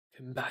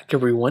Welcome back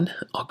everyone.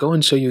 I'll go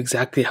and show you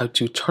exactly how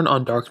to turn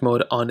on dark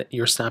mode on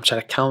your Snapchat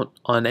account.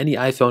 On any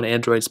iPhone,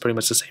 Android, it's pretty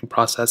much the same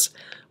process.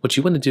 What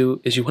you want to do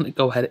is you want to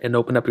go ahead and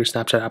open up your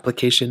Snapchat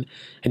application,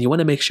 and you want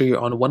to make sure you're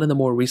on one of the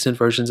more recent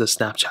versions of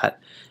Snapchat.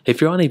 If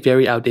you're on a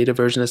very outdated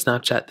version of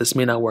Snapchat, this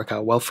may not work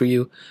out well for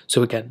you.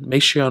 So again,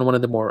 make sure you're on one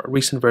of the more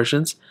recent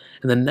versions.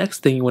 And the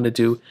next thing you want to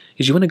do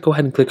is you want to go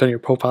ahead and click on your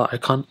profile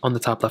icon on the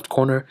top left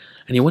corner,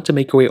 and you want to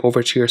make your way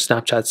over to your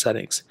Snapchat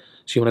settings.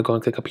 So you want to go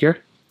and click up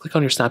here. Click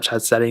on your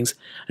Snapchat settings,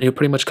 and you'll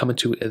pretty much come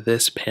into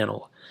this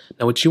panel.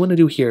 Now what you want to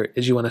do here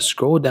is you want to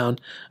scroll down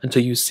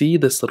until you see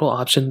this little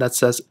option that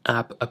says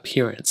App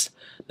Appearance.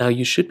 Now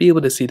you should be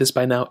able to see this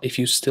by now. If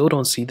you still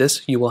don't see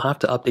this, you will have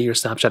to update your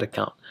Snapchat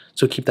account.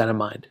 So keep that in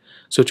mind.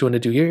 So what you want to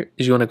do here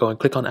is you want to go and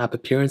click on App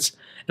Appearance,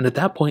 and at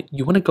that point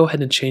you want to go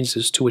ahead and change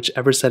this to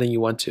whichever setting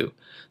you want to.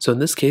 So in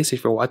this case,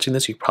 if you're watching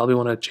this, you probably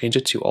want to change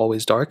it to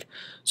Always Dark.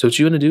 So what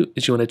you want to do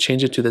is you want to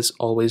change it to this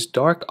Always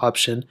Dark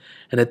option,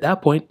 and at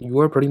that point you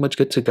are pretty much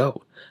good to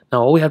go.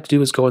 Now all we have to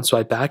do is go and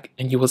swipe back,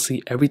 and you will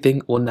see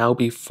everything will now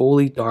be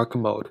fully dark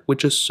mode,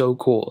 which is so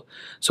cool.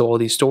 So all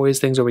these stories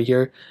things over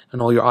here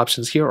and all your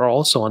options here are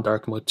also on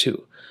dark mode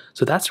too.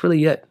 So that's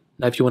really it.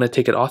 Now if you want to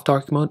take it off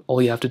dark mode,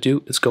 all you have to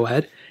do is go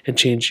ahead and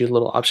change your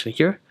little option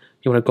here.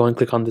 You want to go and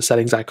click on the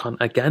settings icon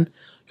again.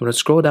 You want to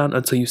scroll down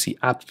until you see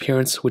App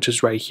Appearance, which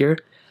is right here.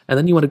 And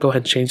then you want to go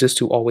ahead and change this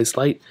to Always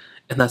Light,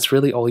 and that's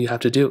really all you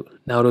have to do.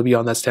 Now it'll be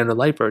on that standard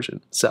light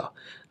version. So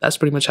that's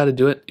pretty much how to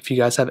do it. If you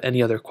guys have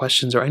any other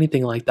questions or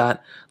anything like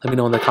that, let me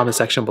know in the comment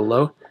section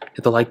below.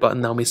 Hit the like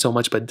button, that would mean so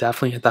much, but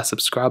definitely hit that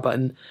subscribe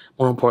button.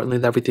 More importantly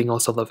than everything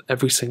else, I love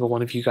every single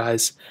one of you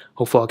guys.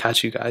 Hopefully I'll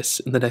catch you guys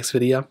in the next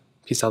video.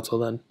 Peace out till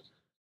then.